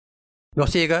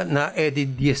Nos llega na edi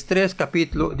 13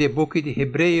 capítulo de Book de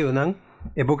Hebreo, ¿no?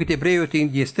 El Book de Hebreo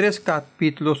tiene 13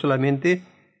 capítulos solamente.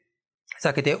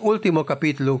 Sa que el último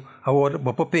capítulo, ahora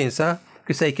vos pensa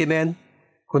que sei que men,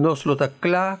 conosco lo ta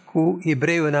cla cu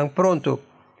Hebreo nang pronto,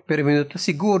 pero me está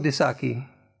seguro de sa aqui.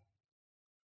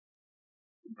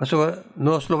 Pastor,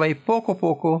 nos lo vai pouco a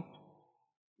pouco,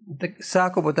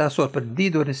 saco botar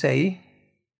sorprendido de sei,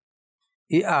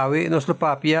 e ave nos lo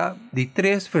papia de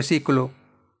 3 versículos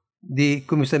de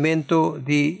começamento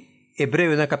de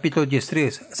Hebreo na capítulo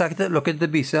 13. Sabe lo que te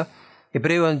avisa?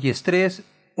 Hebreo 13,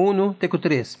 1,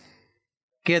 3.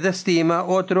 Queda estima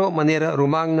outra maneira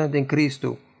romana de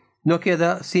Cristo. Não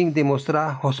queda sem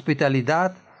demonstrar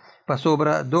hospitalidade para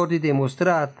sobra dor de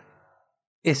demonstrar.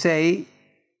 Esse aí,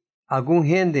 algum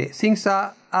gente, sem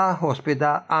sa a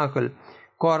hospedar ángel,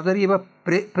 corda riba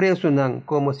preso não,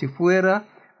 como se fuera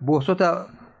bosota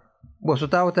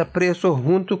preso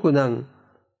junto com não.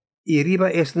 E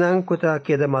riba es não que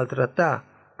queda maltratar,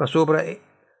 para sobra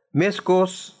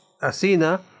mescos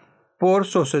assina por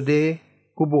suceder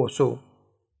cuboso.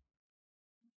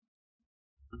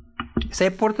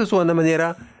 Se porta de uma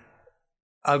maneira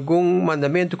algum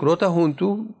mandamento que está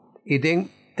junto e tem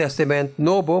testamento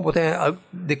novo, tem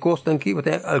de costa aqui,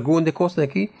 tem algum de costa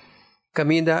aqui,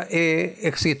 caminha e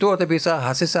executor da bisa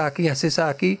hace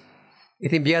aqui, e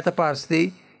tem esta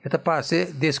parte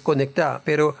desconectar,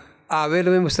 pero a ver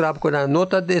me mostrar com a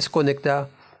nota desconectar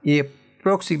e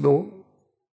próximo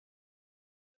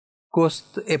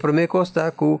costa, e primeiro costa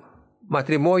que o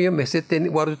matrimônio me se tem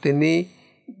guardo tem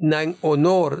na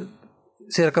honor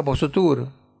cerca do futuro.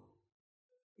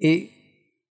 E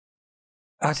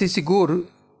assim seguro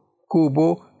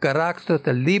cubo caráter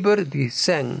de livre de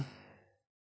sangue.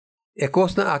 E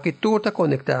costa aqui tudo está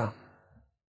conectado.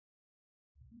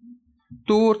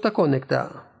 Tudo está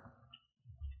conectado.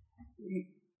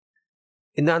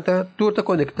 E nanta tudo está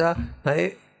conectado na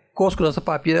coisa que nossa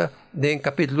papia em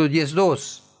capítulo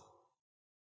 12.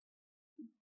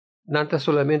 Nanta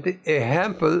solamente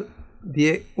exemplo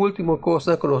de última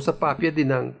coisa que nossa papia de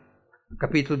nan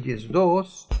capítulo 12,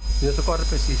 não se acorda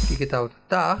preciso que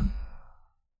está.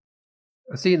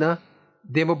 Assim,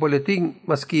 demo boletim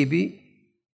maskibi,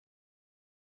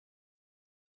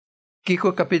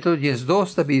 Kiko capítulo 12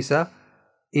 está bisa,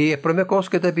 e a primeira coisa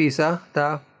que está bisa,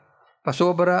 está, para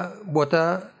sobra,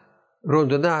 bota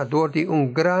rondonador de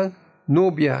gran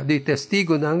núbia de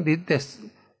testigo não,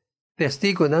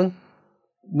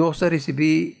 nós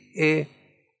recebi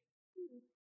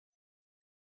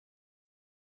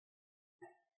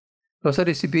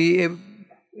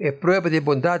prova de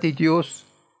bondade de Deus.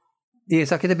 E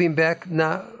essa aqui também back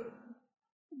na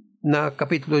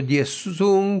capítulo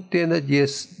 11, tem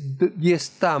 10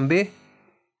 também.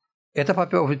 Esta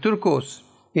papel de turcos.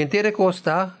 Inteira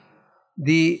consta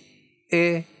de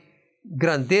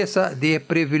grandeza de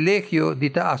privilégio de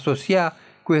estar associar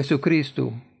com Jesus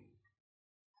Cristo.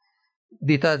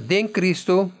 De estar dentro de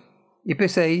Cristo e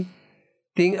pensei,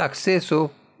 tem acesso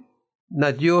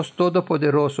na Deus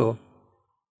Todo-Poderoso.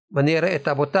 Maneira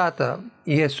está botada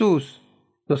e Jesus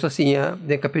nos ensina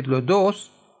no capítulo 2,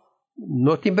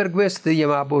 não tem vergonha de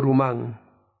chamar por romano.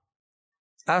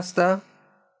 Hasta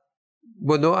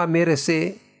bueno a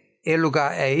merecer o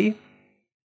lugar aí,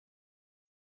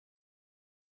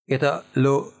 está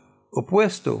lo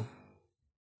opuesto.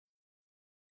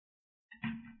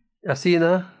 Assim,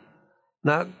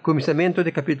 na começamento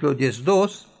do capítulo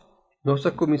 12, nós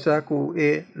começamos com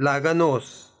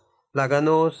laganos.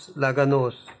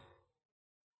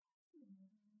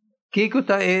 Que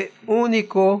está é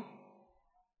único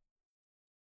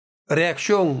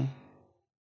reação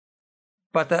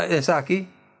para essa aqui.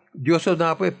 Deus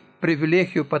dá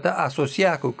privilégio para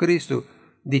associar com Cristo,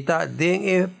 de estar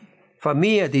dentro da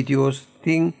família de Deus,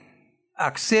 tem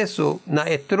acesso no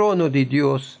trono de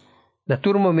Deus, na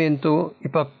todo momento e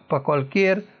para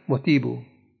qualquer motivo.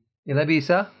 E la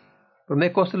visa,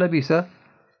 primeira coisa la visa,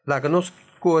 la que nos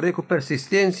corre com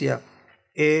persistência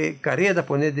e carrera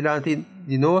poner delante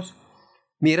de nós,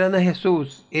 mirando a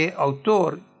Jesus, é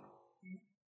autor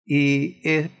e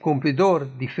é cumpridor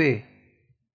de fé.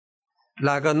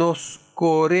 La que nos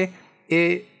corre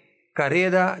é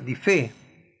carrera de fé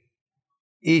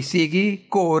e sigue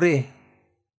corre.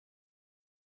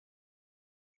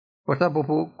 Portanto,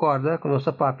 concorda com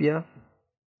nossa papia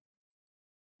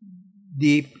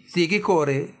de sigue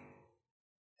corre,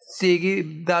 sigue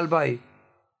dal vai.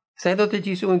 Sendo te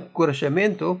diz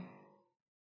encorajamento,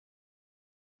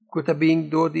 que também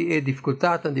do de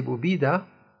dificuldade de vida,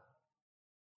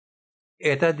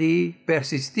 é de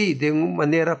persistir de uma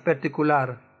maneira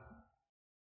particular.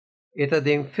 É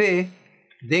de fé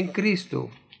em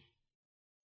Cristo.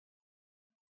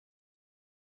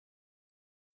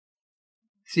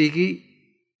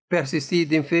 sigue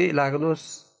persistir en fe,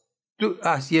 láganos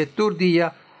hacia todo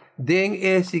día,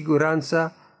 den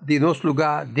seguranza de nuestro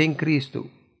lugar en Cristo.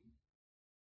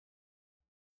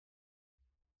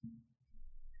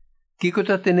 ¿Qué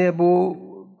cosa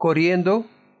tenemos corriendo?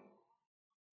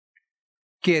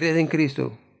 Quiere en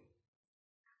Cristo.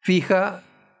 Fija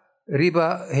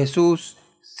arriba Jesús,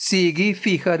 sigue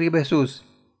fija arriba Jesús.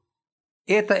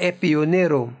 Este es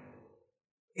pionero,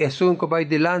 es un que va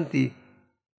adelante,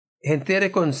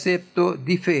 entero concepto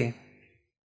de fe,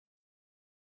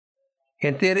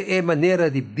 entera manera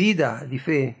de vida de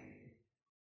fe.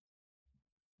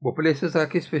 Vos podés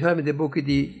aquí especialmente el book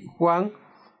de Juan,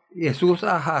 Jesús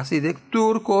hace de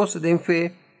turcos de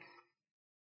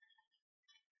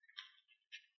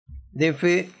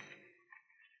fe,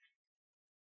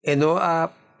 e no a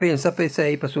pensa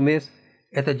aí para su mes,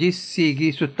 esta diz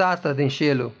sigue su tata den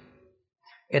cielo.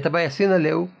 Esta vai assim na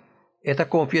leu, esta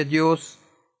confia Deus,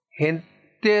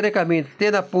 enteramente,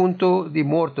 até a ponto de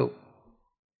morto.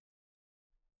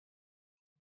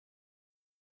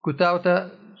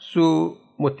 Cutauta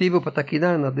su motivo para estar aqui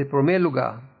de primeiro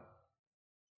lugar.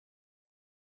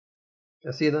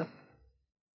 Assim, né?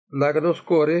 Lá nos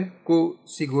corre com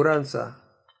segurança.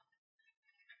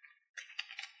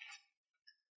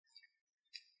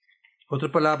 Outra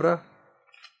palavra,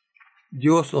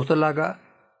 Deus nos laga,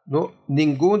 no,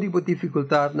 nenhum tipo de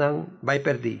dificuldade não vai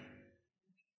perder.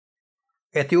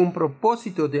 Este é um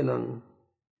propósito de não.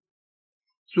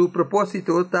 Su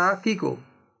propósito está aqui,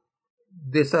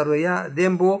 desarrollar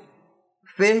dembo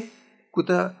fe que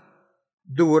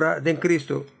dura en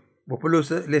Cristo. Vos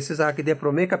les aquí del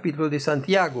primer capítulo de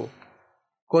Santiago.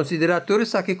 Considera todo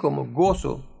eso aquí como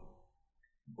gozo.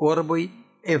 Ahora voy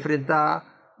a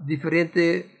enfrentar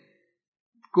diferentes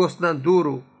cosas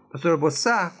duras. Pero vos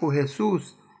sabes que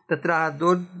Jesús te trae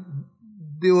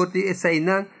de otro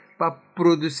esainan para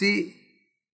producir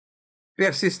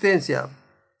persistencia.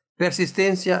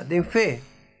 Persistencia de fe.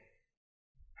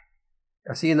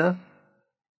 Así, ¿no?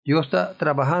 Dios está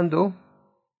trabajando.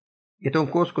 Y esto es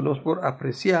una cosa que nos por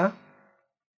apreciar.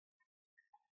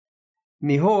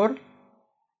 Mejor.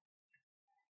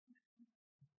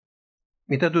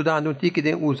 Me está dudando un tique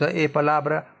de usar la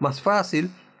palabra más fácil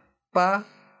para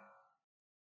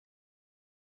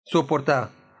soportar.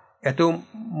 Esto es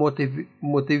una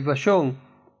motivación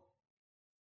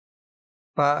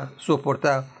para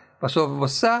soportar. Para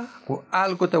soportar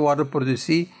algo que te va a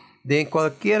producir de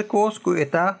cualquier cosa que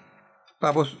está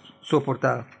para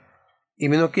soportar. Y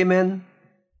menos que men,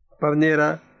 para venir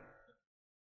a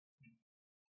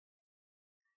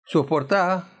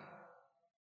soportar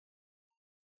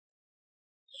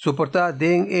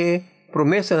den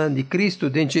promesa de Cristo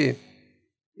dentro.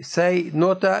 Sai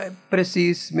nota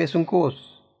precis mesmo cosa.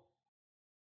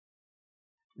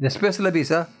 Después la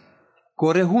visa,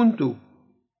 corre junto,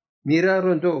 mira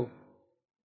rondo.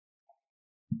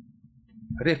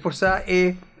 Reforçar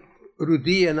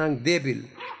rodilla nang débil.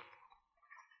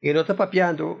 E não está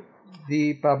papiando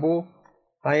de pabo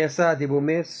a essa de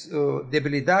mes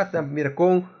debilidade na primeira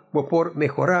com por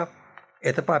melhorar.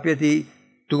 Esta papia de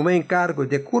tomar encargo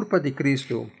de culpa de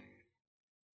Cristo.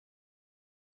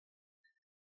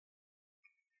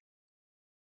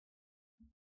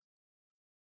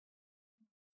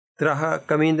 Traha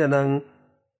caminho nang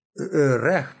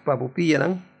recht pabo pia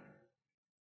nang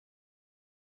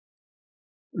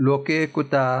lo que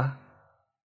kuta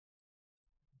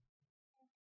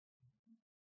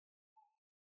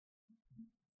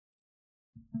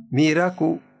mira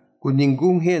que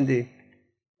nenhum gente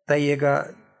está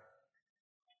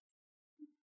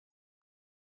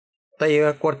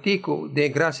llega cortico de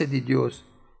gracia de Dios.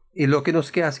 Y lo que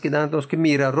nos queda es que nos que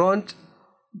mira rond,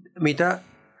 me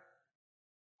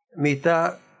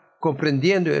está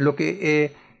comprendiendo lo que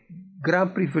es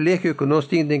gran privilegio que nos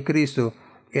tiene en Cristo.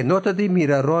 E nota de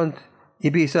mirar rond e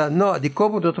pensa, no, de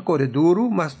como não corre duro,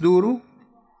 mais duro,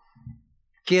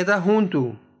 queda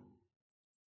junto.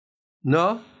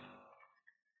 Não?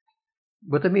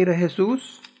 Você mira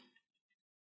Jesus?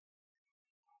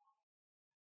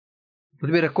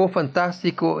 Você mira quão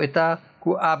fantástico está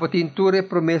com a tintura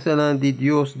promessa de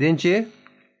Deus dentro?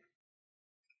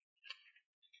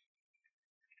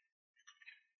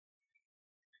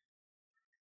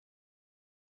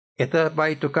 Esta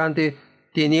vai tocante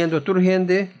teniendo tu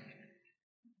gente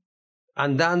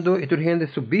andando y tu gente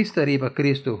su vista arriba a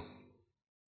Cristo.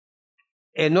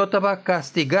 Y no te va a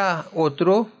castigar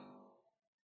otro.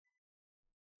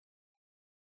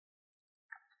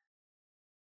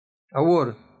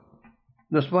 Ahora,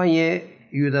 nos va a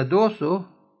ayudadoso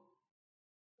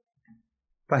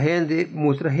para gente,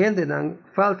 muestra gente dan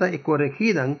falta y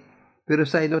corregidan, pero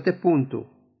sai no te punto.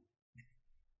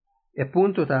 E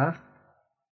punto tá,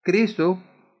 Cristo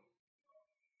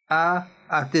a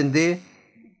atender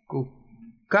com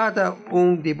cada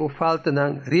de falta na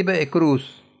riba e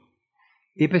cruz.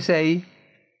 E pensei,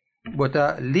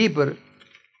 bota livre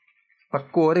para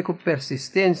correr com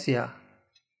persistência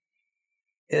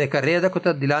e carreira que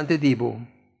está delante de você.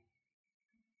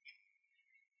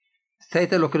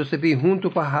 Seita lo que nós vimos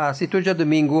junto para fazer todo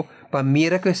domingo para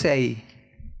mirar que sei.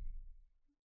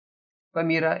 Para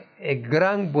mirar a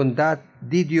grande bondade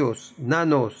de Deus na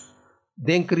nós,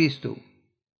 em Cristo.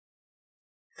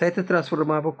 Seita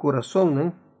transformava o coração,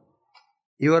 não?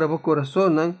 E agora o coração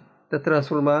não está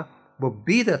transformado, a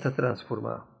vida está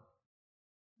transformada.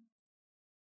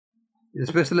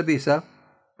 Depois da bisa,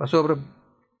 para sobre,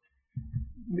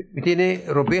 me tiene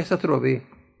robesta trove.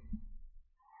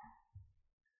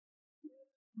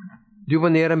 De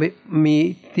maneira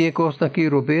me tiene costa que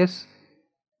robes,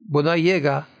 bona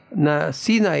llega na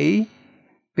Sinaí,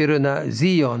 pero na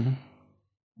Zion.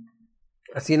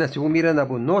 Assim na se mira na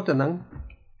bonota não,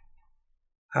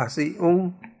 assim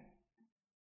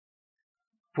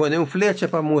põe flecha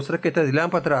para mostrar que está de lá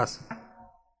para trás.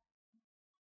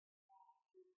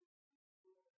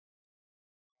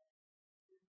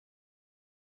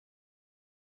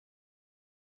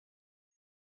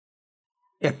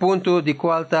 É ponto de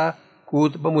qual está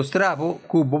para mostrar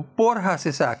que o porra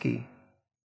se aqui.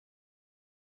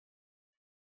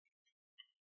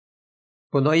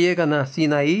 Quando chega na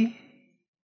Sinaí,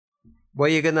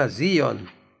 vai chegar na Zion.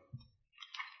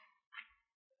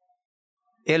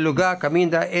 O lugar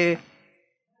caminha é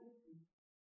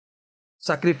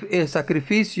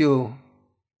sacrifício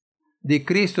de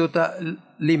Cristo está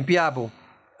limpiado.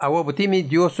 Agora, time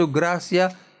Deus sua graça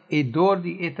e dor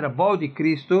e trabalho de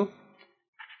Cristo,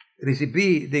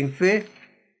 recebi em fé,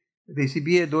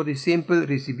 recebi dor de sempre,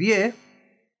 recebi,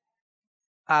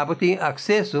 agora tem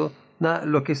acesso na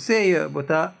lo que seja,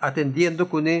 está atendendo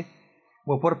com ele,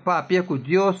 por papia com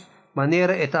Deus,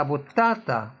 maneira está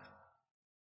botata.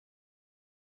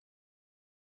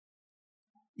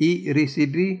 E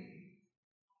recebi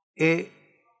e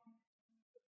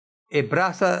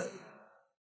braça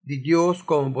de Deus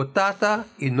como botata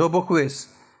e novo juez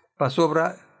para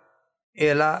sobra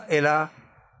ela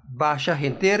baixa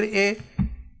inteira e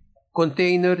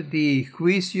container de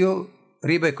juízo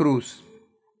riba cruz.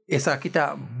 Essa aqui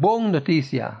está boa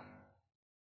notícia.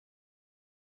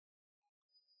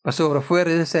 Para sobra fora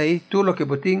desse aí, tudo o que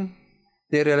botim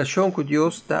de relação com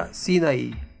Deus está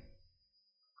Sinaí.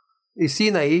 E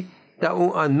Sinaí está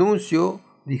anúncio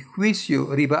de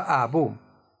juízo riba abo.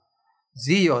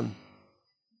 Zion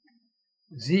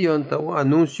está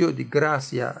anúncio de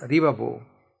graça riba bo.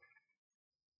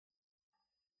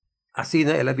 Assim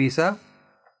ela avisa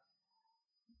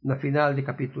na final do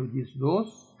capítulo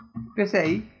 12,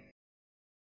 pensei,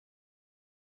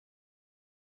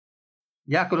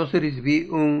 já que nós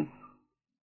recebemos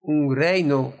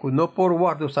reino que não por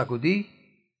guardo sacudir,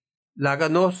 lá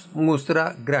nos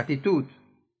mostra gratitude.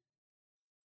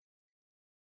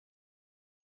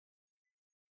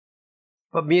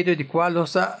 Por meio de qual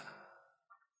nós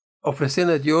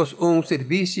oferecendo a Deus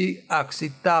serviço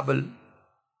aceitável.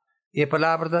 E a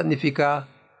palavra significa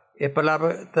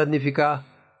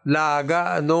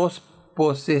laga nos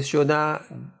possessionar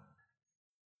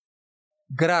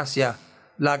graça,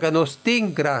 laga nos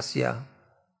tem graça,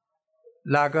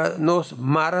 laga nos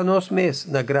mara nos mes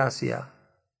na graça.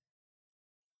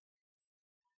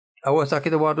 Agora, sa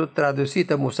kita wado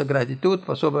traduzita mo sa gratitude,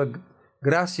 pa sobre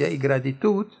gracia e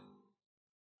gratitude,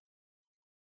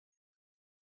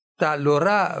 ta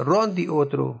lora rondi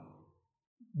outro,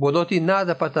 bonoti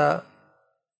nada para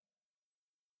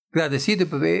agradecido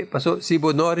por ver, paso si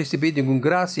vos no recibí ninguna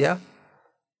gracia,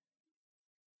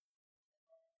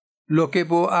 lo que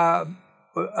vos a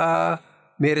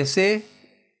merecer,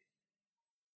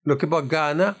 lo que vos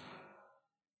gana,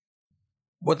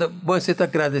 vos estar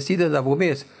agradecido a vos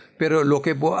mesmo, pero lo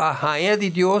que vos a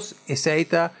de Dios, esa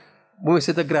está, vos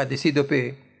estar agradecido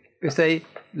por. Esa es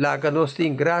la que nos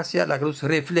tiene gracia, la que nos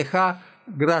refleja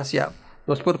gracia,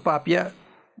 nos por papia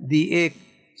de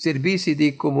servicio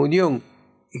de comunión,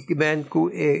 y que ven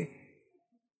que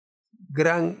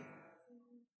gran,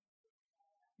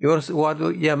 yo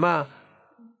guardo llamar,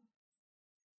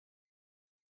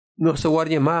 nos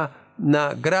guardo llamar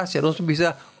na gracia, nos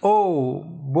dice, oh,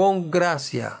 bon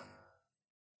gracia.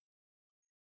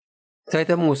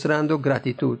 Está mostrando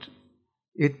gratitud.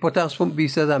 E portanto,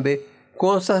 visa também,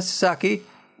 coisas aqui,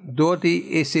 do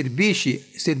de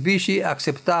serviço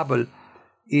aceitável.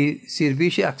 E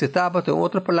serviço aceitável tem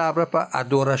outra palavra para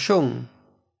adoração.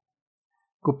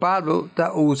 Que Pablo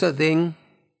usa em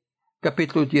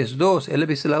capítulo 10:2, ele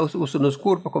usa nos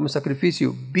corpo como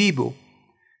sacrifício vivo,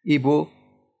 ibo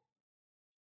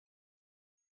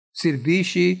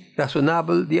serviço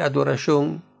razonável de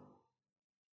adoração.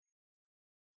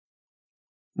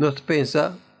 Nós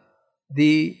pensa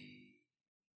de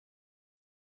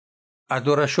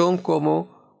adoração como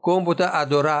bota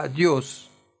adorar a Deus,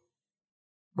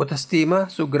 bota estima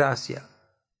sua graça.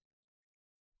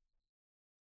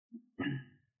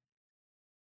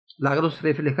 Lá nos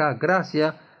refleja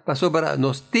graça, passou para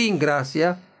nós tem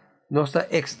graça, nós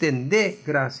extender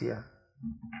graça.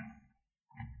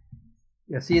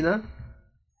 E assim,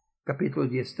 capítulo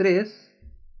 10:3,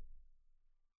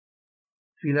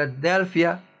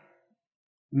 Filadélfia,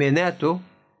 Meneto,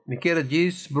 me quer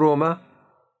diz broma,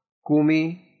 como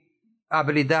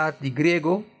habilidade de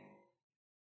grego.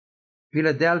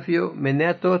 Filadélfia,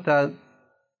 Meneto, tá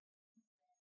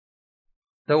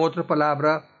outra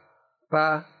palavra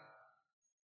para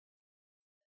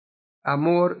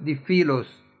amor de filos,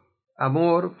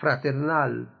 amor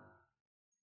fraternal.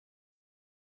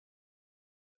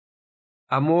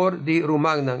 Amor de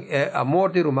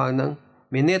Romagnang,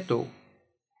 Meneto.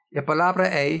 E a palavra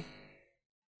é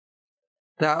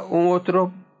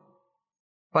outra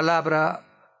palavra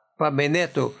para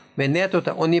Meneto. Meneto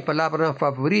é uma palavra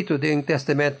favorito do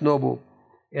Testamento Novo.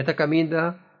 Esta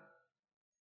caminha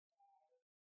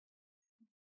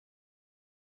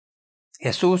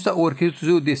Jesus orquid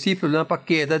su discípulo para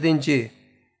queda dentro.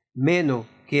 Meno,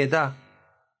 queda.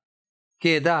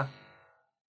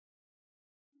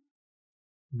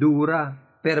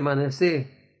 Dura, permanece,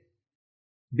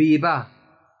 viva.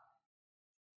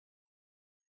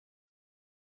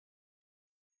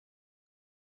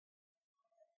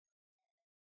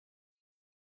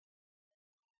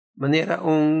 Manera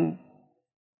un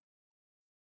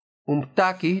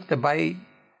taki tabay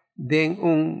den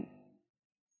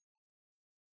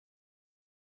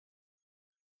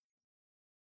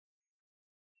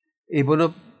e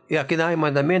aqui na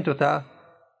mandamento tá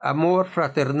amor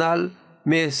fraternal,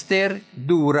 mester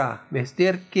dura,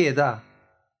 mester queda.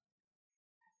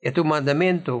 É tu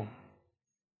mandamento.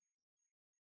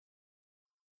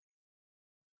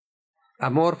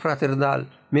 Amor fraternal,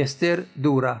 mester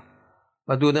dura.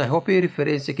 Maduna hopi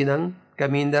referência que não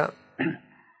caminha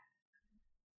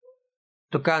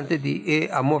tocante de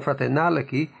amor fraternal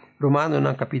aqui, Romano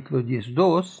no capítulo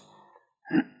 10:2.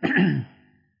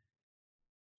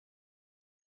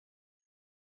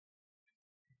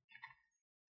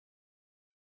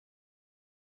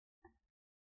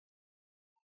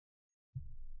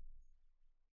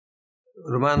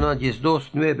 Romano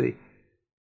 10:2-9.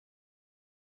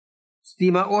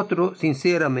 Estima otro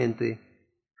sinceramente,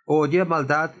 odia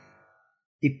maldad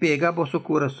y pega vosso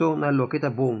corazón a lo que está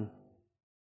bom.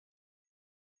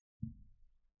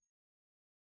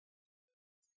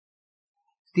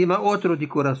 Estima otro de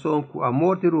corazón con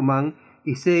amor de román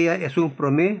y sea es un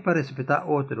promesa para respetar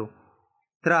otro.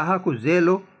 Traja con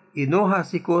zelo y no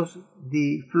hacicos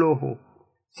de flojo.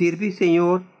 Sirve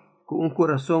Señor con un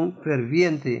corazón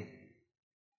ferviente.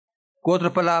 Con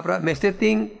otra palabra, mestre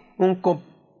tiene una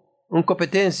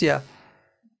competencia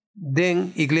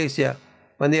en iglesia,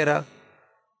 manera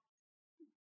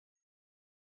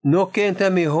no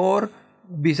canta mejor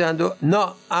visando,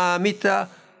 no, a mitad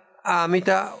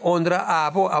honra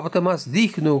abo está más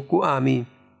digno que a mí.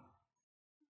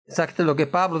 Exacto lo que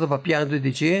Pablo está papiando y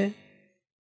dice,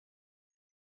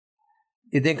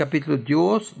 y en capítulo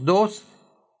 2,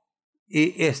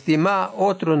 y estima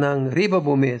otro nan riba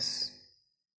bumes.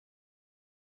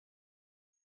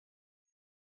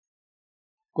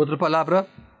 Con otra palabra,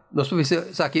 nos dice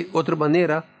aquí otra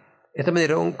manera, esta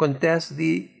manera un contexto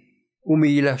de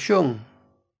humillación.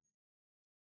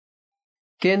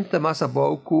 ¿Quién está más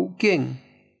abajo que quién?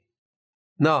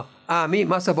 No, a mí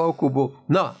más abajo que vos.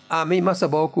 No, a mí más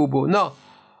abajo que vos. No,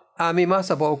 a mí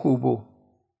más abajo que vos.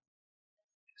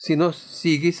 Si nos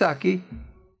sigues aquí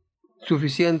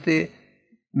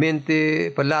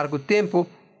suficientemente por largo tiempo,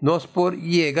 nos por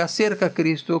llegar cerca a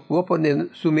Cristo, como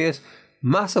poner su mes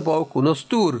más abajo que nos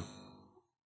tur.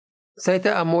 Saite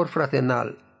amor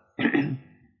fraternal.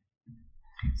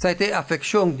 Saite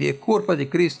afección de cuerpo de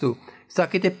Cristo.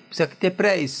 Saite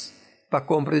preis para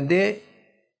comprender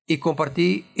y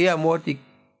compartir el amor de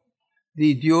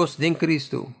Dios en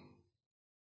Cristo.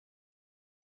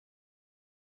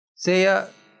 Sea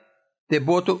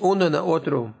devoto uno a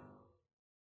otro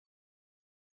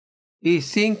y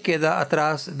sin quedar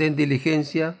atrás de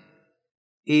diligencia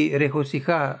y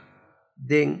regocijar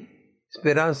de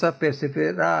esperanza,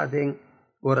 perseverar en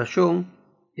oración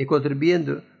y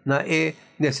contribuyendo na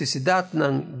necesidad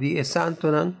de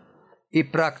santo y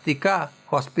practicar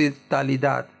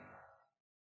hospitalidad.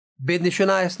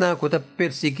 bendicionais na kuta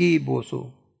persigi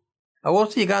boso.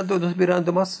 Awos llegando, nos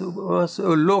mirando más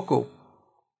loco.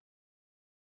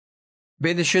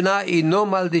 Bendicionar y no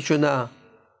maldicionar.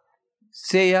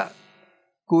 Sea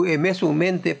que en su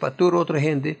mente para toda otra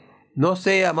gente, no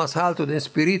sea más alto de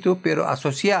espíritu, pero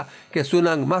asociar que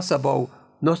suenan más abajo.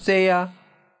 No sea,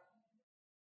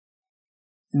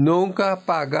 nunca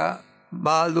paga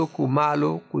malo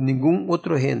con ningún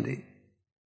otro gente.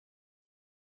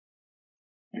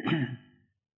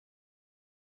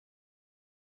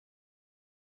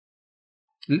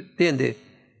 ¿Entiende?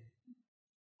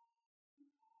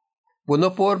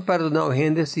 Bueno, por perdonar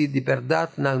gente si de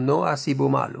verdad no ha sido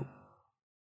malo.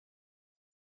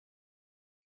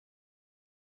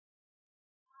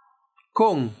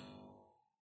 Con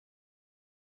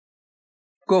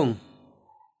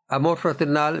amor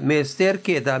fraternal, mester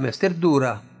queda, mester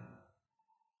dura.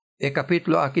 El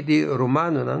capítulo aquí de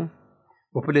Romano, ¿no?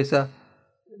 O por eso,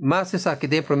 más es aquí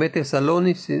de promete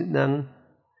salones, ¿no?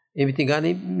 E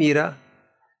mitigani mira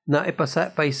na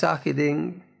paisaje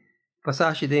de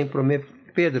passagem de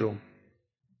 1 Pedro.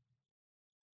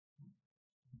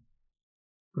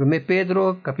 1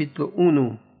 Pedro capítulo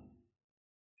 1,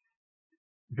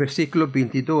 versículo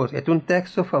 22. É um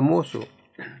texto famoso.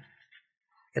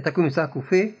 Está começar com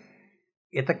fé,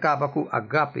 está acaba com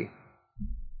agape.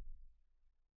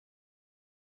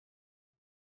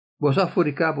 Vos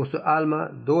afuricar vossa alma,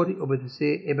 dor e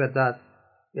obedecer é verdade.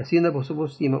 E assim vos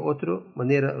estima outra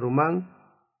maneira romana,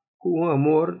 com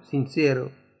amor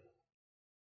sincero.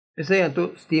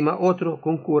 Então, estima outro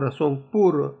com coração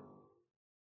puro.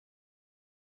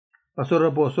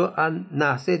 Pastor Boso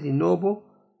nace de novo,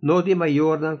 no de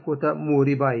mayor que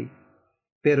muribai,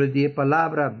 pero de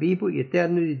palabra vivo y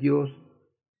eterno de Dios,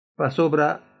 para sobre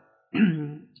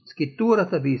escritura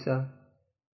tabisa,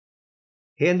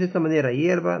 gente de manera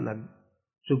hierba,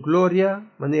 su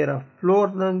gloria, manera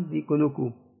flor de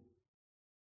conucu.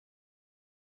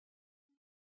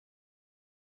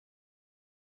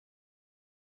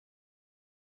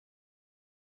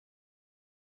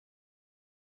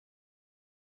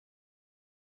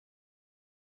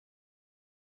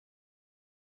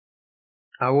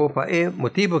 Agora é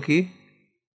motivo que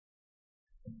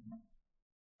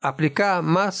aplicar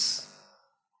mais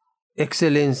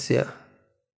excelência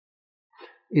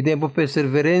e tempo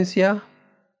perseverança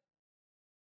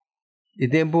e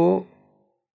tempo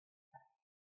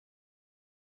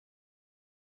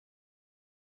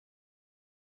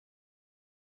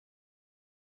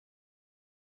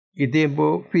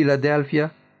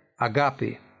Filadélfia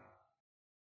agape.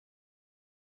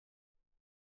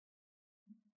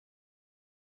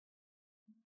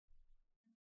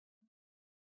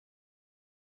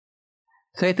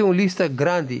 Seita uma lista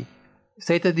grande,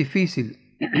 seita difícil.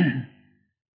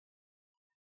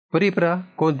 Prepara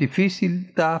com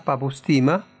difícil tá para a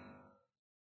estima.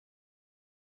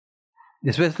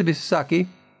 Depois de você aqui,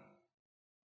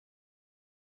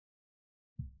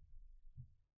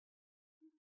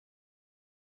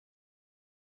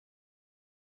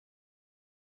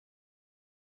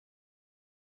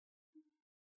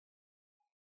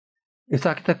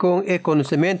 está aqui com o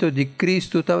conhecimento de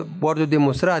Cristo está pode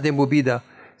demonstrar em vida.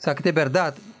 Está aqui é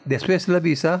verdade. Depois ela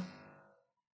avisa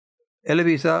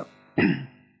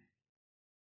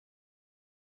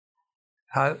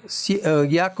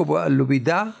Jacob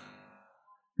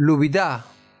lubida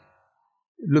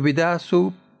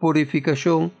sua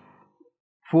purificação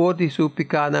fora de seu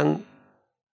pecado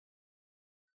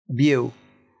viu.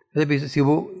 Se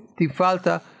te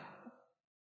falta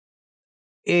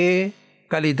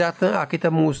qualidade aqui está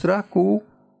mostra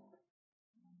que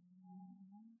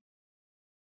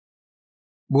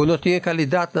você não tem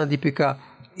qualidade de pecar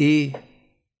e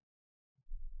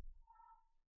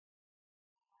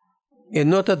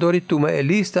nota dori tuma a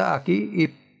lista aqui e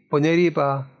poner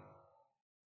para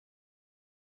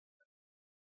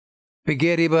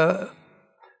pegar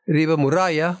riba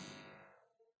muralha.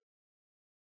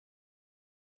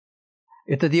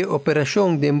 Esta de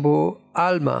operação de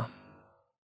alma.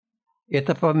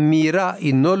 Esta para mirar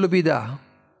e não olvidar.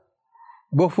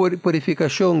 Boa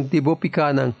purificação de bo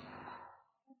picanan.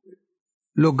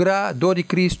 Lograr dor de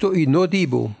Cristo e não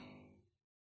dibo.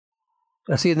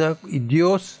 Assim,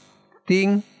 Deus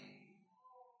tem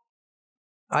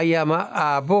a llama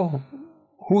abo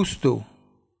justo.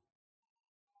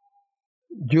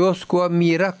 Deus que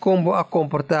mira como a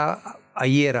comportar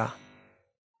ayer.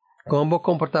 Como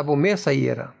comportava o mês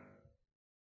ayer.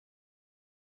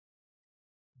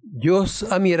 Deus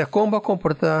a mira como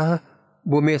comportar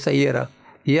o mês ayer.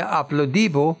 E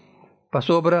aplaudivo para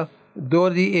sobre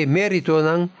dor de mérito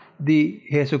de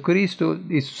Jesucristo,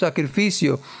 de su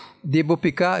sacrificio, debo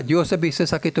picar, Dios avisa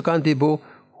sa kitukan debo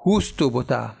justo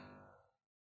bota.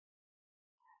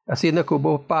 Assim na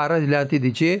kubo para delante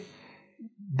de Dieu,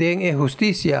 den é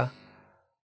justiça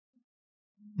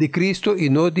de Cristo e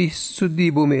não de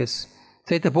sudibo mes.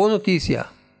 Essa é boa notícia.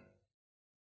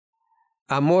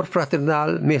 Amor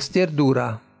fraternal, mester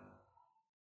dura.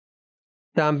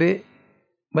 Também,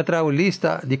 matra uma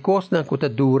lista de coisas que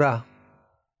dura.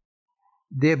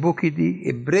 De book de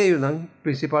Hebreu,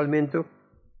 principalmente,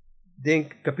 den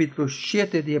capítulo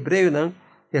 7 de Hebreu,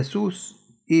 Jesus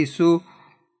e su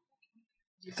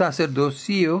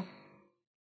sacerdocio.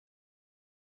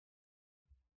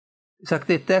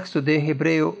 Sakte texto de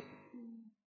Hebreu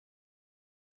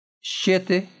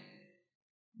 7,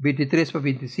 23 para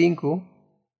 25.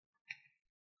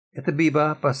 Esta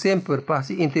Bíblia para sempre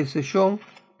passa intercessão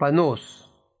para nós.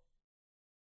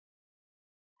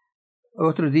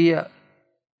 Outro dia,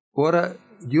 ora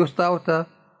Deus estava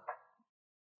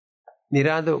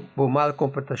mirando por mal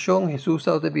comportação, Jesus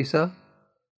estava dizendo,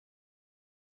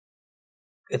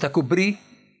 eta cobrir.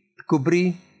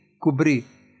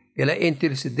 Ela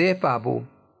intercede para bo.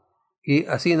 E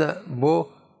assim,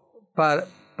 bo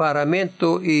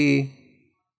paramento e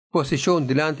posição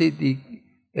delante de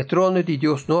o trono de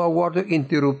Deus não aguardo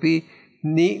interromper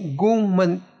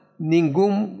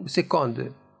nenhum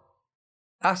segundo.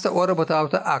 Hasta hora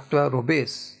botava actua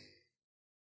robes.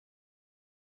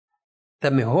 Tá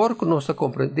melhor que nós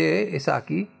compreender isso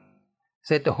aqui.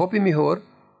 Se é hope melhor,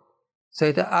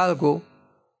 se é algo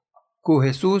que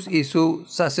Jesus e seu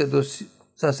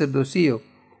sacerdocio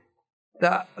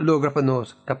tá logra para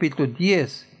nós. Capítulo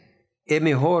 10 é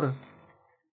melhor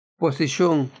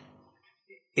posição.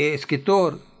 O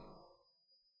escritor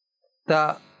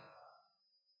está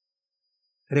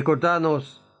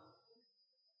recordando-nos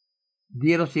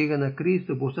Deus chega a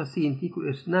Cristo, você sente que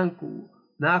é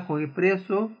naco é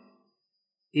preso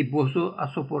e você a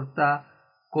suportar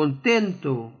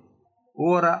contento.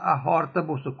 Ora a horta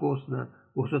você cosna,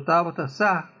 você estava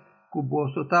sa que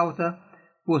você estava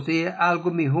possuir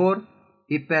algo melhor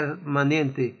e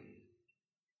permanente.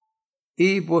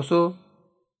 E você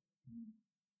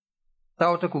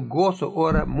estava com gozo,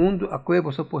 ora mundo a que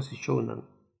você posiciona.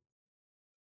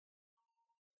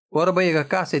 Ora vai a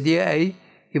casa dia aí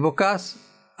e vocês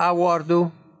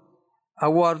aguardo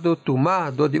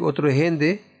tomar de outra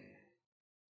gente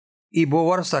e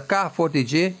vou sacar forte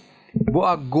de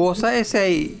vou goza esse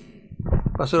aí.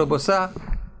 Pastor você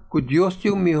que Deus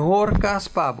tem o melhor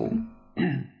caso para você.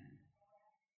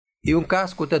 E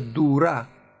caso que está dura,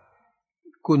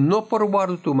 que não por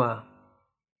guardo tomar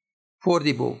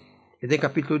forte bo. E tem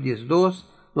capítulo 12,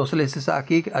 nós lemos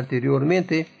aqui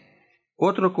anteriormente,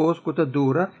 outra coisa que está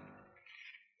dura,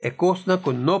 é coisa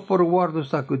que não por guardo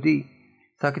sacudir.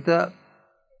 Está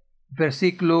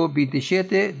versículo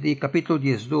 27 de capítulo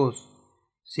 12.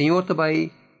 Senhor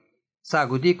também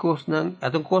sacudir coisa, é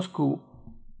uma coisa que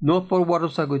não por guardo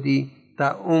sacudir,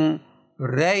 está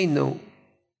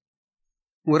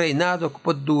reinado que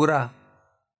pode durar,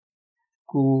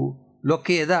 que lo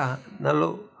queda,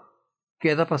 não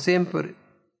queda para sempre.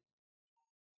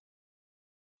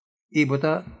 E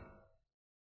bota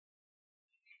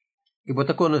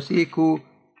conhecer que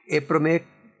é primeiro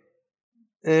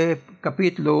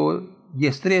capítulo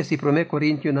 13 e 1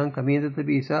 Coríntios não caminho de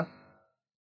visa.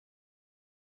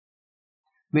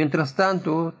 Mientras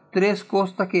tanto, três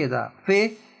coisas queda: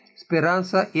 fé,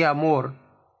 esperança e amor.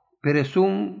 Pero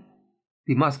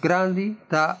de mais grande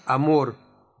está amor.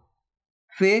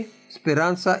 Fé,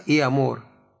 esperança e amor.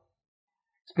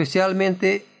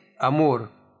 Especialmente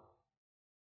amor.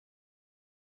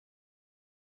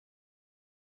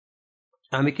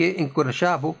 A mim que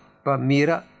encorajava para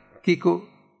mirar que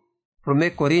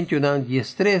 1 Coríntios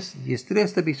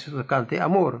 10:3 também se canta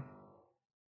amor.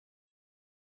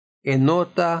 E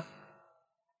nota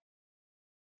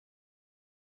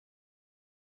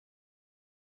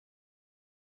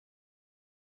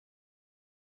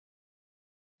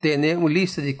tem uma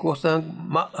lista de coisas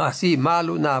assim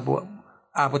malo na boa.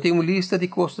 Tem uma lista de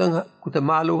coisas que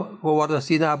malo guarda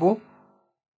assim na boa.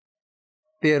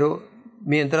 Pero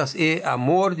mientras é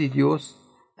amor de Deus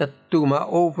está toma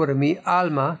over minha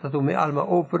alma,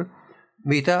 over,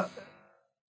 me está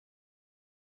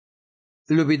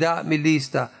olvidar minha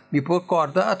lista, me pode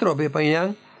cortar a trobe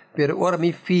panhang, pero ora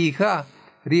me fija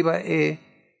riba é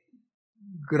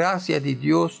graça de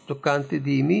Deus tocante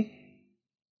de mim,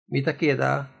 me está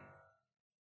queda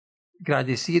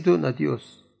agradecido na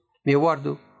Deus. Me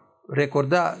guardo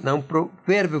recordar na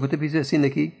provérbio que te diz assim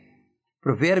aqui,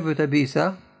 provérbio te diz,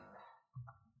 é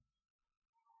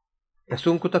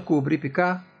um que te cobre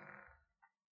picar,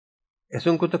 é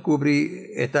um que te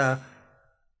cobre eta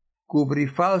cubrir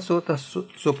falso ta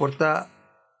soportar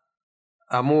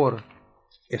amor.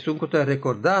 Es un que te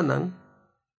recordanan,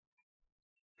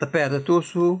 te perde tu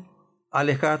su,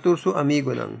 alejar tu su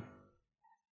amigo nan.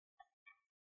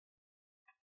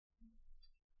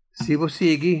 Si vos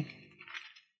sigue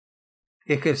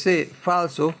ejercer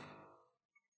falso,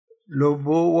 lo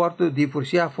vos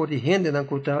divorciar for de gente nan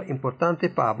que importante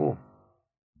para vos.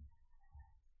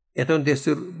 É uma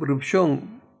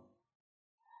disrupção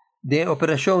de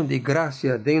operação de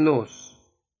graça de nós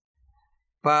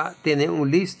para ter uma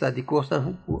lista de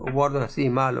coisas guardam assim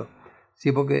malo.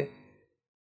 Se porque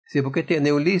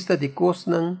tem uma lista de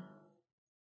coisas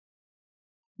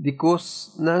que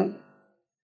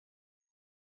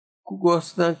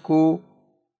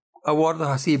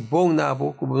aguardam assim bom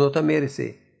nabo como não te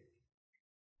merece.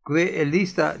 Que a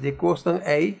lista de coisas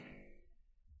é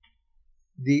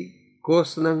de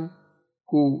coisas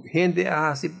que gente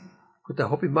hace que está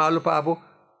hopi malo para abo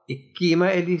e queima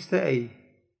a lista aí.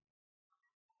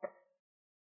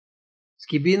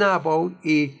 Esquibina abo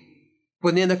e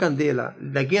põe na candela,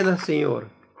 laguena Senhor.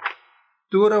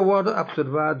 Tura guarda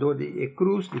observado de a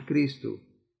cruz de Cristo.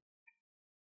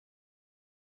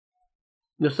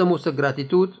 Nós temos a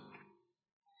gratitude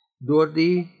dor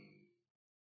de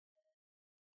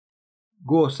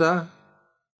goza,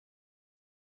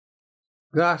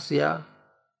 gracia,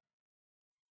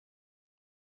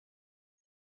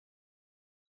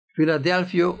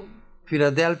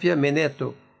 Filadelfia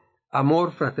Meneto,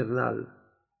 amor fraternal.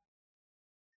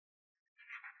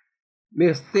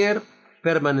 Mester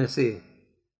permanecer.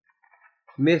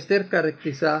 Mester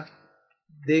caracteriza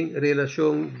de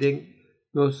relación de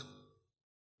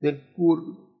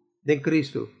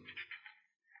Cristo.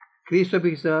 Cristo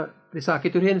bisa que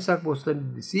tu hensak vos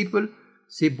discípulo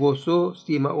si vos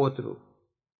estima otro.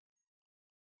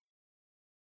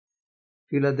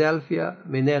 Filadelfia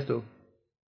Meneto.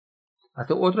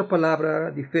 Hasta otra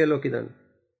palabra de fe lo que dan.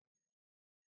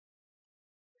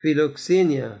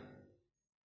 Filoxenia,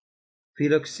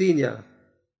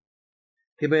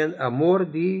 que ven amor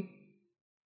de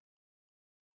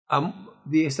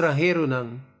extranjero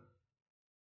nan.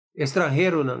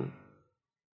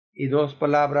 Y dos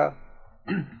palabras,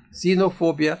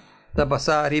 xenofobia, ta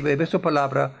pasar arriba, esa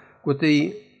palabra, que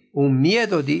tem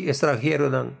miedo de extranjero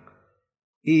nan.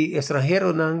 Y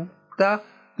extranjero nan, ta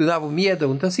daba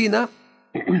miedo, entonces,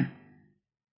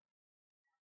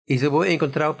 y se va a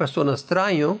encontrar personas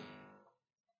extrañas,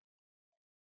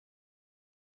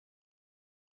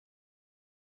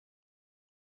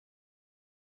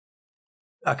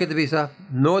 aqui devisa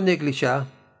não neglijar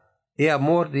o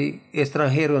amor de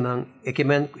estrangeiro e que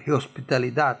men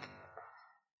hospitalidade.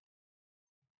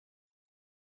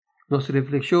 Nossa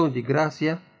reflexão de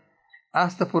graça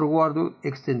hasta por guardo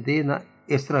extender na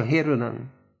estrangeiro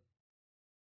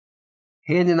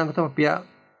gente não tapia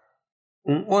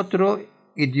outro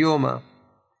idioma,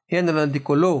 gente não de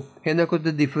color, gente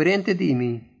coisa diferente de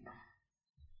mim.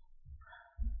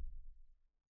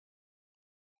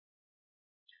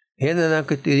 Gente não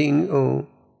que tem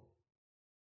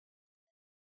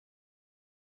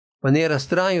maneira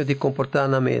estranha de comportar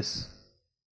na mesa.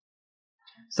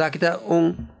 Sabe que está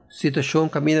situação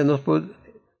que a nós podemos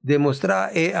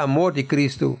demonstrar o amor de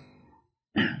Cristo.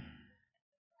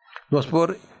 Nós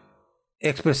podemos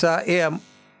expressar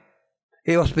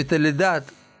a hospitalidade.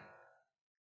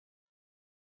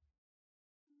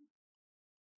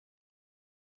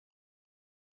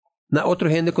 Na outra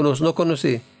gente que nós não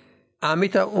conhecemos. A mim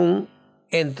está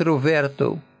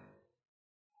introverto.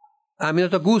 A mim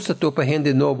não gusta para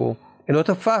gente novo. E não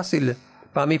é fácil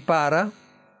para mim para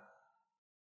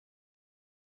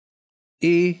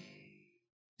e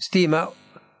estima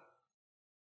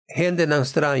gente não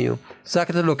estranho.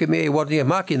 Sabe que que me guarda a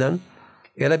máquina?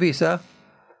 Ela avisa,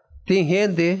 tem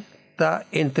gente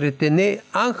que entretener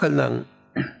ángel não.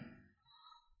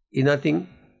 E não tem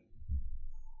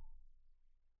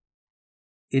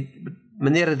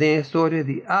maneira de história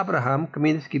de Abraham, que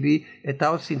me escrevi,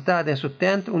 estava sentado em seu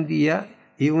tente dia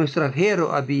e estrangeiro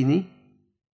a vini.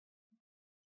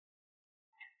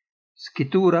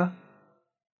 Escritura,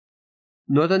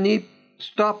 não dá nem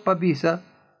stop para visa,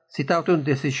 se estava uma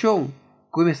decisão,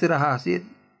 como será fazer,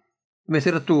 como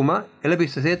será toma, ela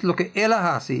visa ser o que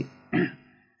ela faz.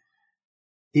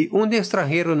 E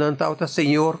estrangeiro não estava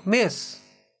Senhor mes.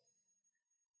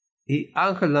 E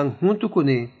ángel não junto com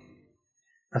ele.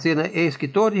 Assim, na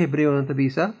escritor de Hebreu não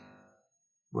avisa,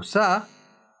 você,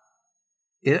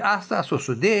 hasta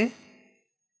suceder,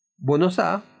 você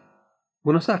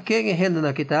quem é gente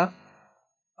na kita,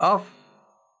 of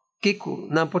Kiko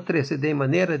não pode trazer de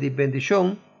maneira de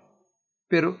bendição,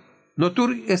 pero no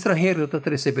tu estrangeiro está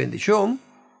trazer bendição,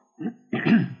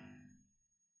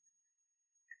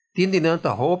 tindi não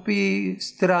ta hopi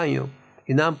estranho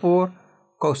e não por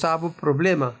causava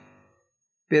problema,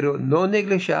 pero não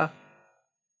negligencia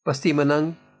pastima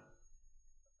não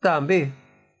também.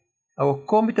 Ao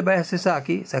como também se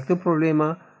saque um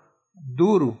problema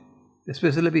duro,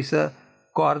 depois ele bisa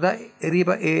corda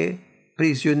riba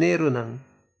prisioneiro não,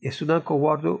 isso não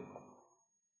concordo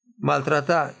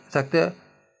maltratar, sakta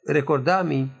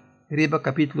recordar-me riba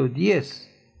capítulo 10,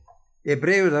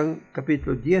 Hebreu não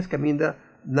capítulo 10 caminda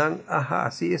não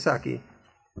ahasi esaki.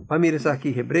 Pamira aqui,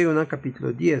 Hebreu não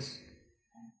capítulo 10,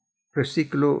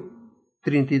 versículo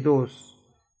 32.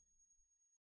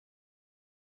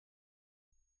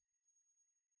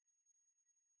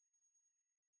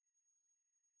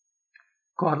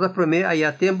 Corda para mim,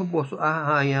 há tempo posso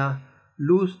arranhar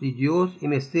luz de Deus e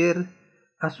mester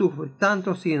a sofrer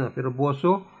tanto sino, pero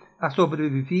posso a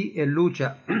sobreviver e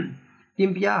luta.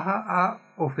 Quem viaja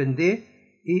a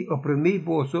ofender e oprimir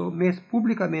posso, mas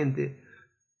publicamente.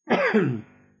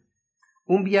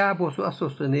 Viaja posso a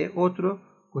sostener outro,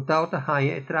 que tal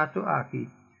arranha e trato aqui.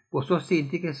 Posso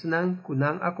sentir que senão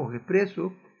kunang a correr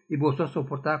preso e posso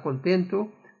suportar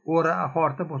contento, ora a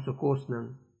horta posso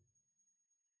cosnan.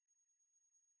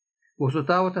 Vosso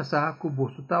tauta sabe que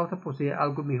vosso tauta possui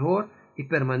algo melhor e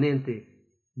permanente.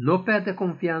 Não perde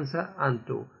confiança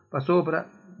anto, para sobra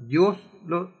Deus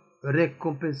lo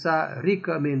recompensa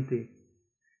ricamente,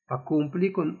 para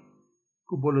cumprir com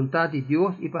a vontade de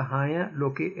Deus e para ganhar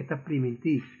lo que está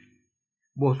primitivo.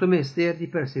 Vosso mestre de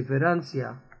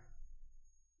perseverança,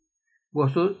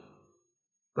 vosso,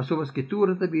 para sua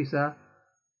escritura avisa,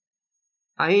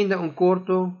 ainda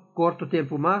corto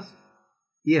tempo mais,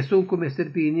 e é um começar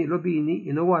lo bini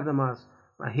e não guarda mais,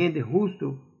 mas gente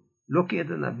justo, lo que é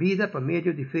na vida para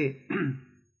meio de fé.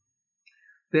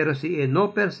 Pero se é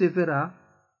não perseverar,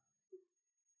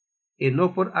 é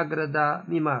não por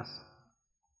agradar-me mais.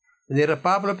 Era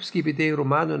Pablo escreve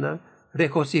Romano,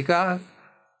 regocijar,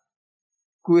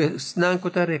 que não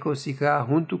está regocijar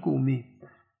junto comigo.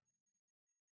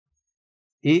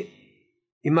 E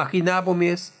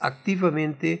imaginávamos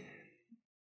ativamente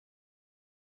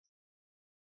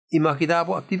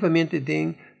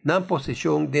na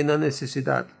posição de na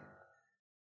necessidade.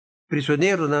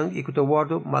 Prisioneiro não e que o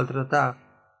guardo maltratar.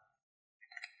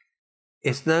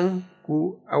 Estão que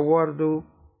o guardo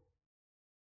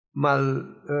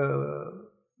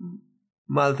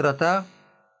maltratar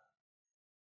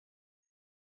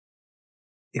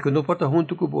e que não porta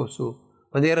junto com você.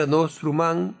 Maneira nós,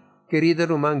 Romão, querida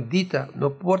Romão, dita,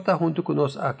 não porta junto com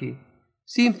nós aqui.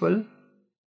 Simple,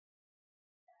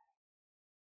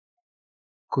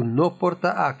 que não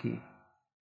porta aqui.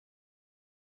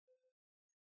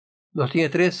 Nós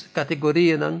tínhamos 3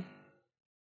 categorias, não?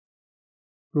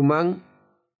 Romão,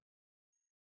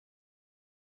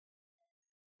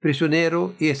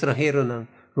 prisioneiro e estrangeiro, não?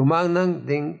 Romão, não,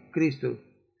 de Cristo.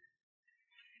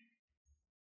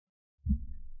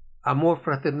 Amor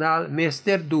fraternal,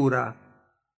 mester dura.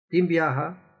 Quem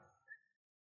viaja,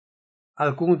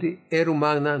 algum de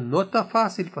humana não está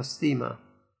fácil para estima.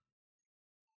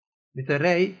 Me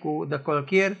terei que de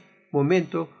qualquer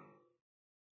momento,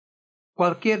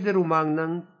 qualquer de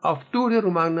humana, altura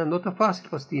humana não está fácil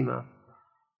para estima.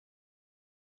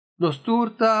 Nos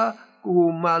turta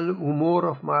com mal humor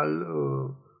ou mal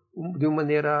de uma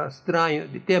maneira estranha,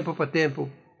 de tempo para tempo.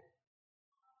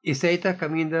 E seita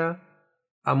caminha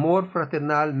amor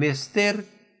fraternal, mester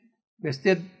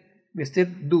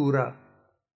dura.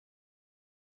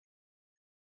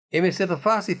 É mester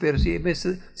fácil, pero se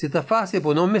está fácil,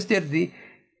 por não mester de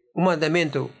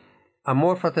mandamento,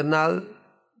 amor fraternal,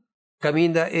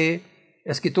 caminha é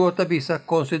escritor tabisa,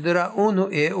 considera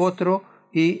uno e outro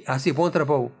e assim bom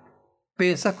trabalho.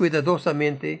 Pensa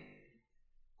cuidadosamente,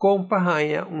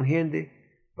 companhia gente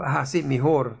para fazer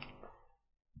melhor.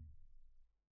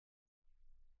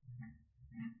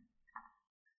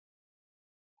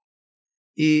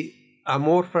 E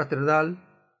amor fraternal.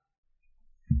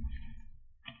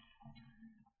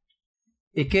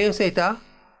 E quem aceita?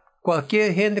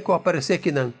 Qualquer gente que aparecer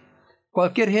aqui não.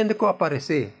 Qualquer gente que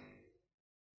aparecer.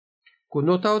 Que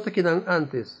não está aqui não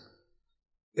antes.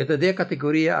 Esta é a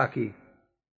categoria aqui.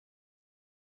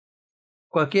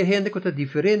 Qualquer gente que está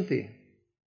diferente.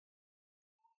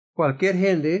 Qualquer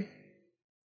gente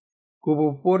que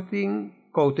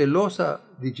portem cautelosa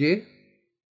de G.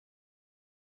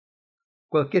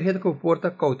 Qualquer gente que porta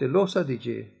cautelosa de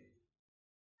G.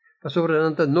 Para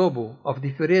sobrenanta novo ou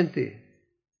diferente.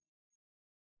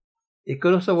 E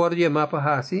quando se guarda mapa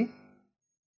assim,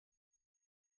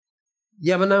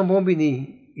 yaman ang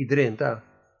bombini idrenta.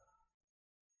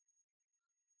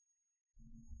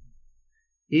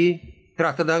 E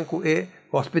trata com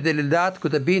a hospitalidade que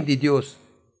também de Deus.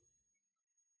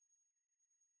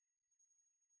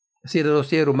 Se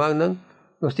nós é romano,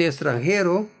 nós é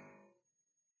estrangeiro,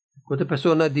 outra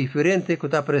pessoa diferente, que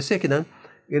está aparecendo,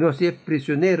 e nós é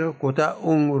prisioneiro, que está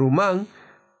romano,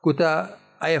 que está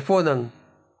aí fora.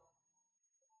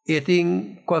 E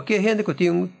tem qualquer gente que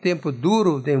tem tempo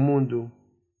duro no mundo.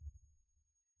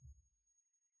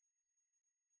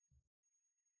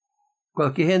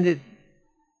 Qualquer gente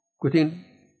que tem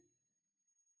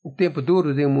tempo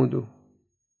duro no mundo.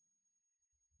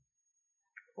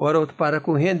 Ora, para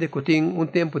com gente que tem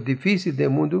tempo difícil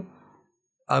no mundo,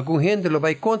 algum gente lo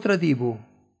vai contradizer.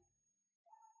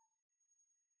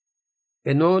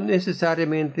 E não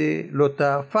necessariamente lo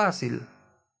está fácil.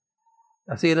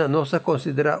 Assim, nós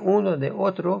considera de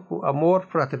outro com amor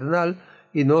fraternal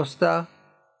e nós está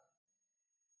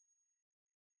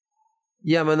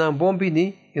chamando bom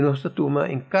bini e nós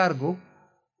toma encargo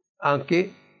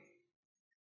anche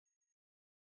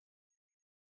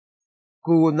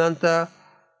com nanta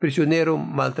prisioneiro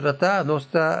maltratar, nós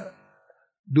está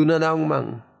donando um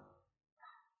man.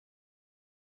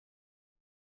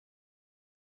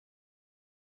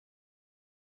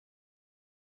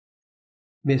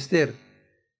 Mister,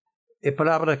 a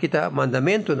palavra kita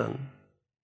mandamento não,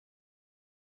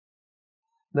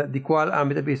 de qual a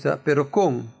meta bisa, pero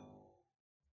com.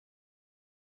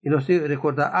 E nós temos que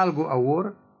recordar algo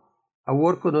agora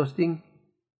que nós temos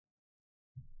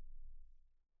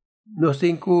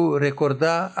que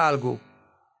recordar algo.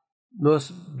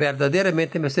 Nós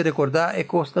verdadeiramente temos que recordar e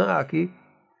costa aqui,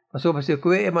 mas o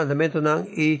que é mandamento não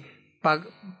e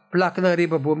placa na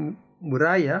riba bo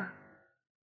muralha,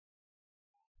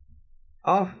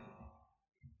 of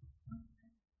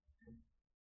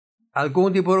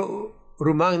algum tipo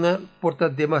romana porta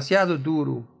demasiado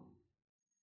duro.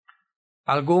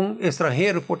 Algum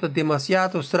estrangeiro porta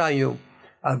demasiado estranho.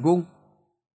 Algum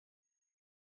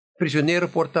prisioneiro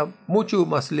porta muito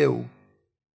mais leu.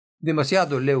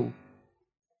 Demasiado leu.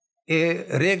 E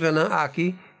regra na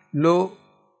aqui lo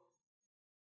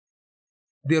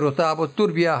derrotava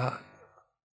turbiaha.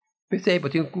 Pensei que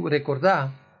tenho que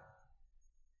recordar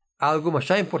algo mais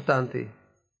importante.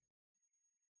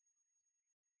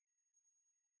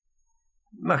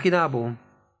 Imaginava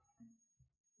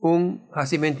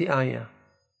hacimento anha.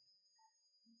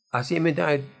 Hacimento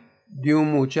anha de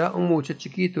mucha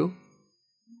chiquito,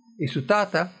 e su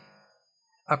tata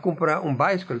a comprar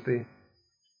bicycle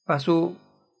para su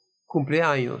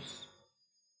cumpleaños.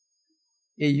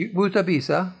 E buta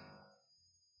bisa,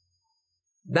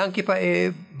 danke pa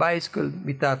bicycle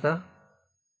mi tata,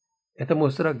 esta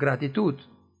mostra gratitud.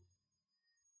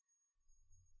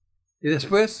 E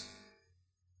después,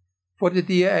 por el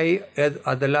día ahí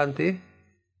adelante,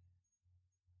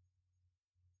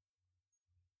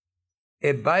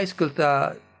 el bicycle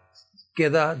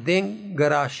queda den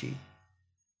garage.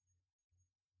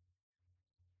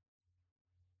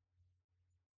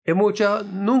 E mucha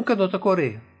nunca nota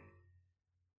corre.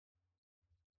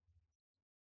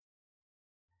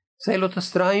 Sai lo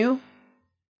estranho?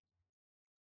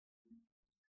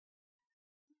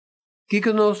 Que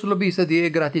nos lo bisa de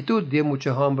gratitud de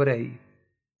mucha hambre aí.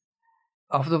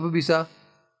 After bisa,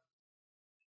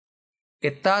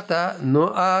 e tata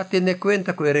não a tiene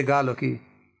cuenta com o regalo aqui.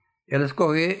 Ela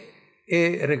escolhe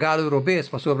o regalo robês,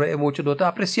 mas sobre é muito nota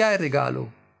apreciar o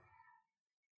regalo.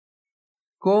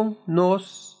 Com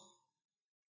nós,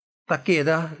 ta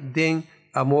queda de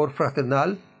amor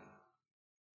fraternal,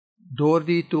 dor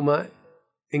de toma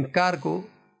encargo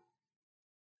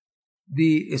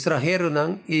de estrangeiro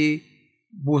não e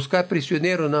buscar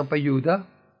prisioneiro não para ajuda,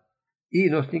 e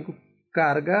nós temos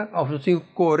carga, nós temos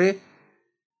correr,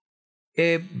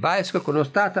 e básico que nós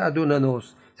tata aduna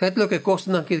nós. Sabe o que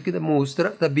costa não que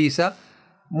mostra, da bisa,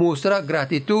 mostra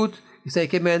gratitude, e sai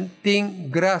que men tem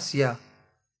graça.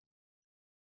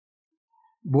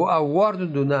 Boa awardo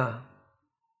duna,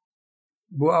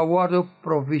 boa awardo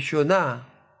provisional.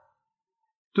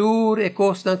 Tur e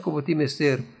costa como ti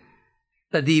mester,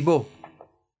 tadibo.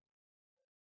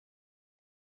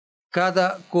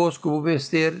 Cada coisa como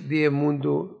mester de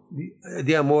mundo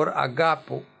de amor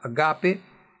agape,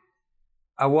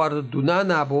 aguardo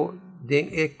dunanabo den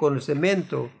e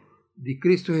conhecimento de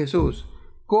Cristo Jesus.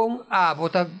 Com a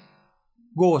bota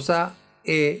goza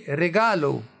e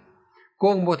regalo.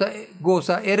 Com bota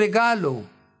goza e regalo.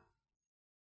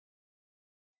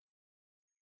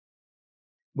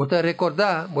 Bota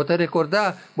recordar,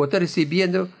 bota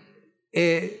recibiendo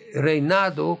e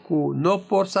reinado que não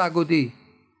por sagodi,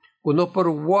 que não por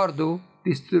guardo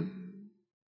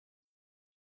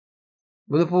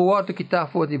não por guardo que está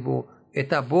fora de bom,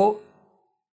 está bom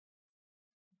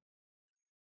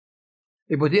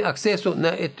e pode ter acesso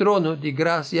na trono de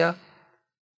graça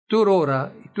tur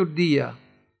hora e tur dia.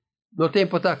 No te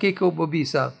importa aqui que o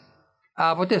bisa.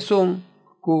 Abote son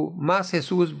ku mas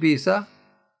Jesus bisa.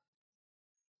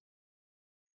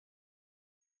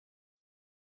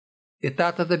 E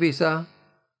tata da bisa.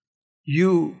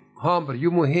 You hombre,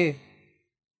 you mujer.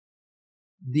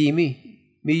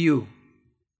 Dimi, mi you.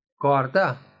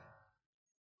 Corta.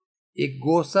 E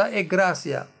goza e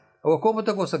gracia. O como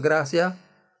te goza gracia?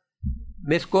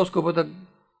 Mes cos como te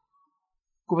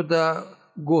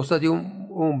goza de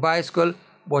bicycle,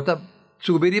 bota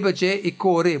subir bache e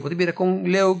corre. Bota mira com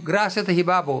leo gracia te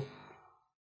hibabo.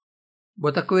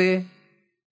 Bota que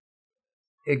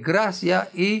e gracia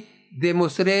e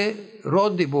demonstre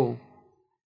rondebo.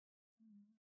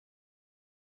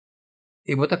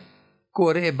 E bota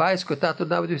corre e bicycle tato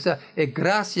na bisa e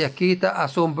gracia que está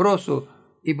assombroso.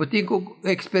 E botico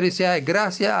experienciar e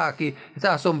gracia aqui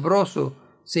está assombroso.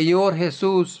 Senhor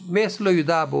Jesus, mesmo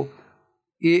ajudabo.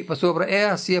 E para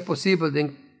sobre se é possível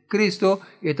em Cristo,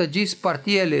 está diz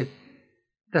partiele.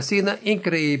 Está sendo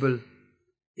incrível.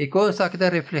 E com isso que está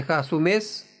reflejado o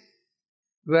mês,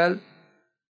 well,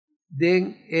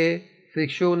 den e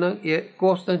friccionam e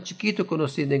costam chiquito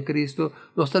conhecido em Cristo,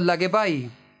 nós está lagebay.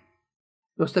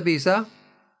 Nós está bisa?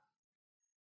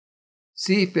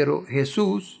 Sí, pero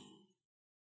Jesus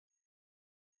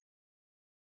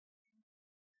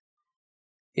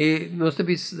e nós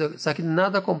está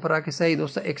nada comprar que sai,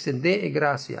 nós está extender a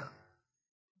graça.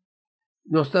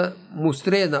 Nós está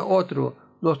mostrando a outro,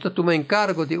 nós está tomando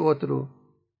encargo de outro.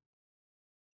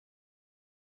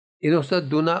 E nós está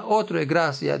dando outro a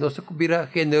graça, nós está vira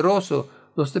generoso,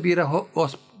 nós está vira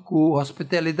com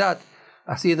hospitalidade.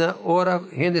 Assim na hora,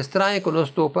 gente estranha que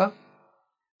nós topa,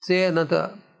 se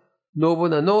nanta novo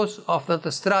na nós, ou nanta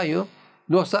estranho,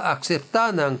 nós está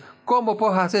acceptando. Como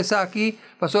pode fazer isso aqui,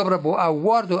 para sobre o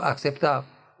aguardo aceitar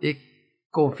e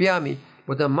confiar-me,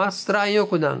 porque mais estranho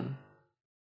que não.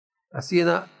 Assim,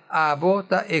 a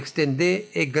bota extender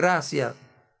a graça.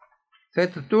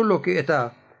 Certo? Tudo o que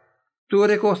está. Tu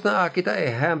recosta aqui está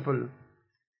exemplo.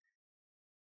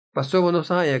 Para sobre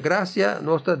nós a graça,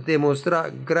 nós está demonstrar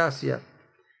graça.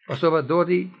 Para sobre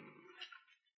dori,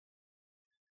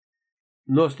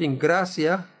 nós tem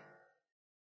graça.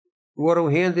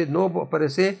 Agora gente novo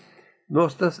aparecer,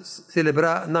 nós está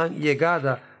celebrar na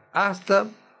chegada hasta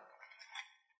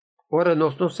ora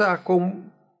nós não sabemos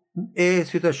como a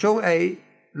situação é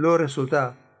o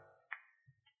resultado.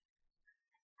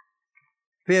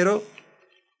 Pero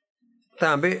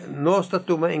também nós está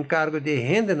tomando encargo de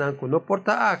gente que não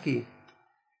porta aqui.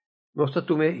 Nós está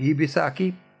tomando ibisa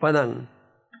aqui para não.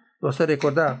 Nós está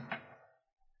recordar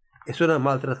isso não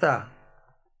maltratar.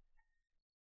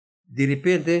 De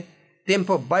repente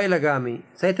tempo baila gami,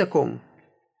 saita com.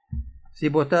 Se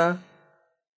botar,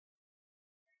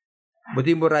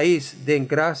 botimos raiz de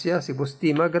graça, se você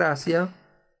estima graça,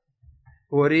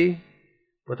 ori,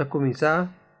 botar começar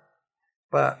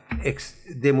para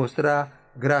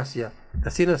demonstrar graça.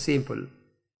 Assim é simples.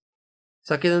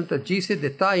 Sa que não diz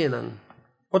detalhe não.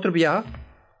 Outro dia,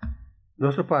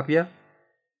 nosso papia,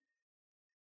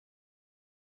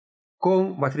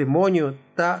 com matrimônio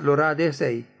ta lora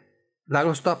desei. Lang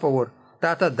stop favor.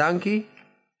 Tata, danke.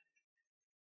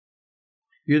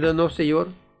 Ajuda-nos, Senhor.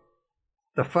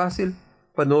 Está fácil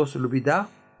para nós olvidar.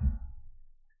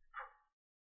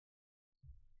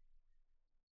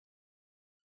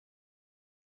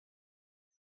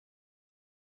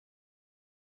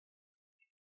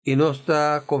 E nós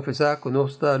está confessar que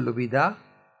nós está olvidar.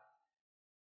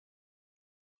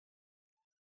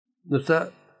 Nós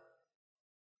está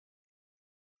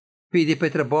pedir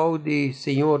para trabalho de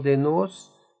Senhor de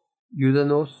nós,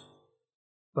 ajuda-nos,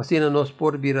 fascina-nos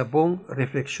por vir a bom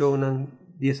reflexão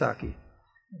disso aqui.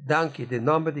 Danke, em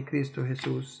nome de Cristo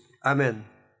Jesus. Amém.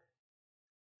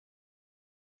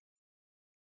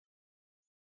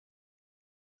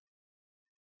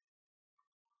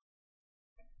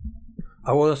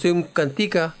 Agora nós temos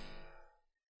cantica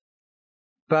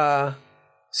para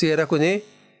ser com ele,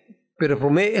 pero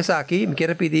por mim essa aqui, me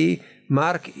quero pedir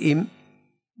Mark e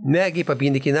Maggie para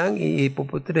vir aqui e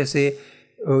para ser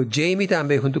Jamie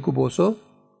também junto com o Boso.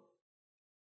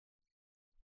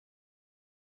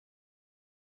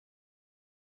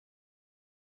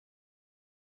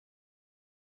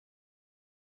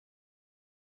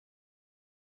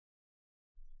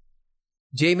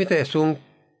 Jamie é um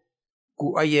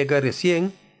que chega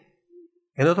recém,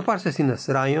 em outra parte assim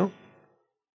estranho.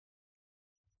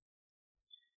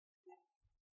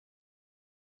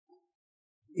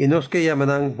 E nós que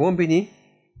chamamos Bombini,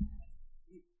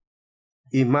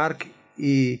 e Mark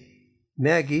e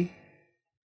Maggie,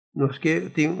 nós que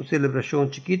temos uma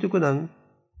celebração chiquita com nós.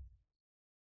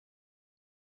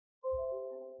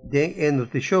 Den a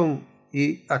nutrição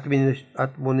e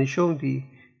admonição de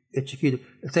chiquito.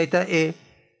 Aceita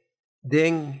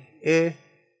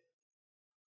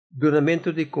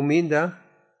donamento de comida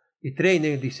e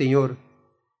treino de Senhor.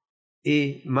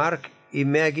 E Mark e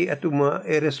Maggie assumam a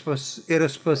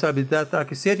responsabilidade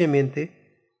aqui seriamente.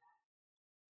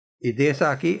 E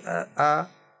dessa aqui a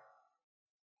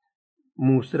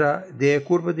mostrar de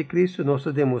curva de Cristo, nós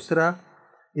demonstrar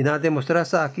e na demonstrar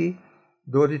aqui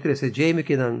do de 13 Jamie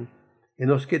que não e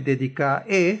nós que dedicar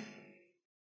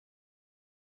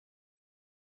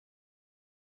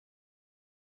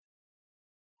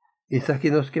isso aqui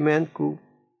nós que menco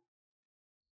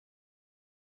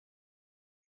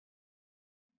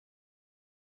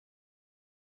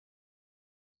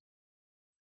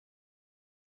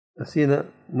assim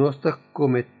nós está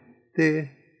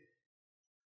cometer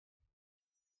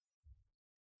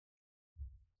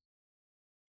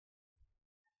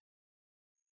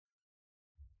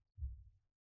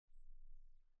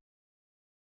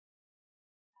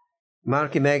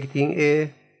marketing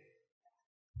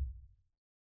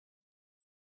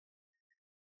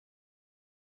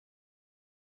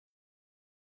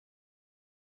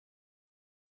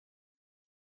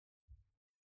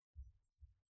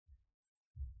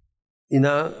e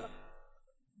na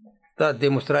tá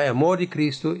demonstrar amor de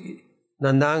Cristo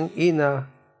na Nang e na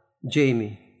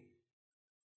Jamie.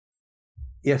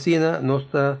 E assim nós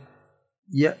está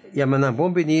chamando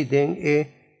bom venir den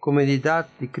comunidade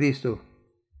de Cristo.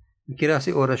 Quero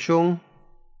fazer oração.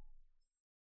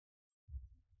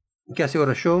 Quero fazer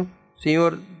oração.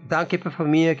 Senhor, danke para a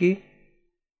família aqui.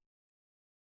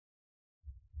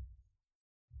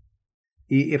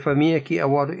 E a família aqui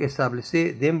agora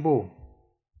estabelecer dembo.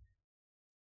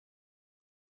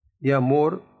 De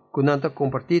amor, que não está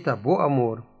compartilhado, bom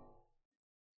amor.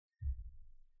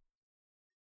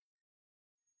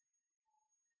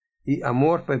 E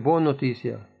amor para boa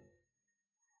notícia.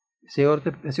 Senhor,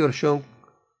 te oração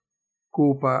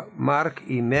culpa Mark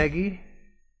e Maggie,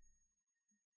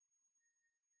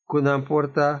 que não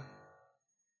importa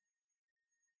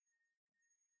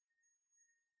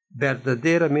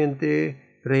verdadeiramente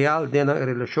real de uma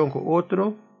relação com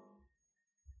outro,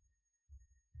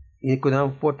 e que não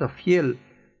importa fiel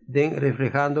de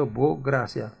reflejando boa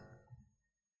graça.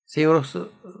 Senhor,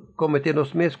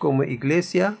 cometemos mesmo como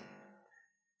igreja,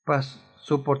 para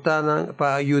suportar,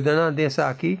 para ayudar nessa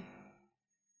aqui,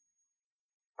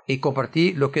 e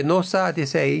compartilhar o que nós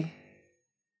sabemos aí,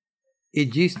 e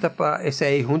gista para esse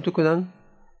aí junto com nós,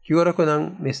 que ora com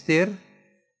nós mester,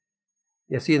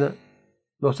 e assim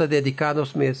nós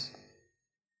dedicamos mesmo.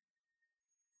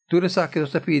 Tudo isso que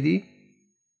nós pedimos,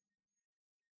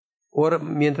 ora,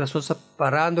 mientras nós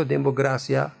parando, demos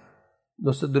graça,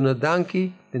 nós damos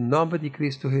danke em nome de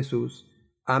Cristo Jesus.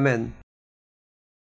 Amém.